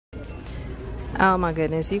Oh my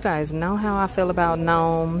goodness, you guys know how I feel about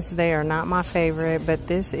gnomes. They are not my favorite, but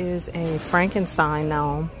this is a Frankenstein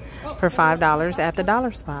gnome for $5 at the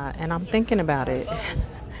Dollar Spot, and I'm thinking about it.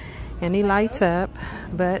 And he lights up,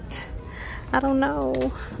 but I don't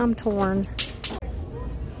know. I'm torn.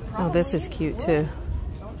 Oh, this is cute too.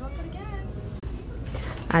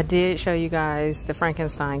 I did show you guys the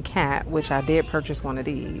Frankenstein cat, which I did purchase one of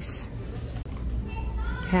these.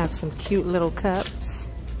 Have some cute little cups.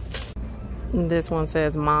 This one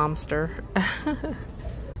says Momster.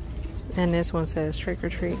 And this one says trick or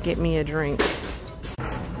treat, get me a drink.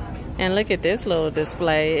 And look at this little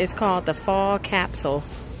display. It's called the Fall Capsule.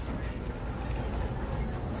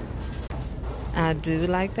 I do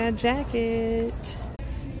like that jacket.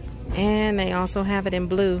 And they also have it in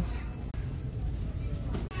blue.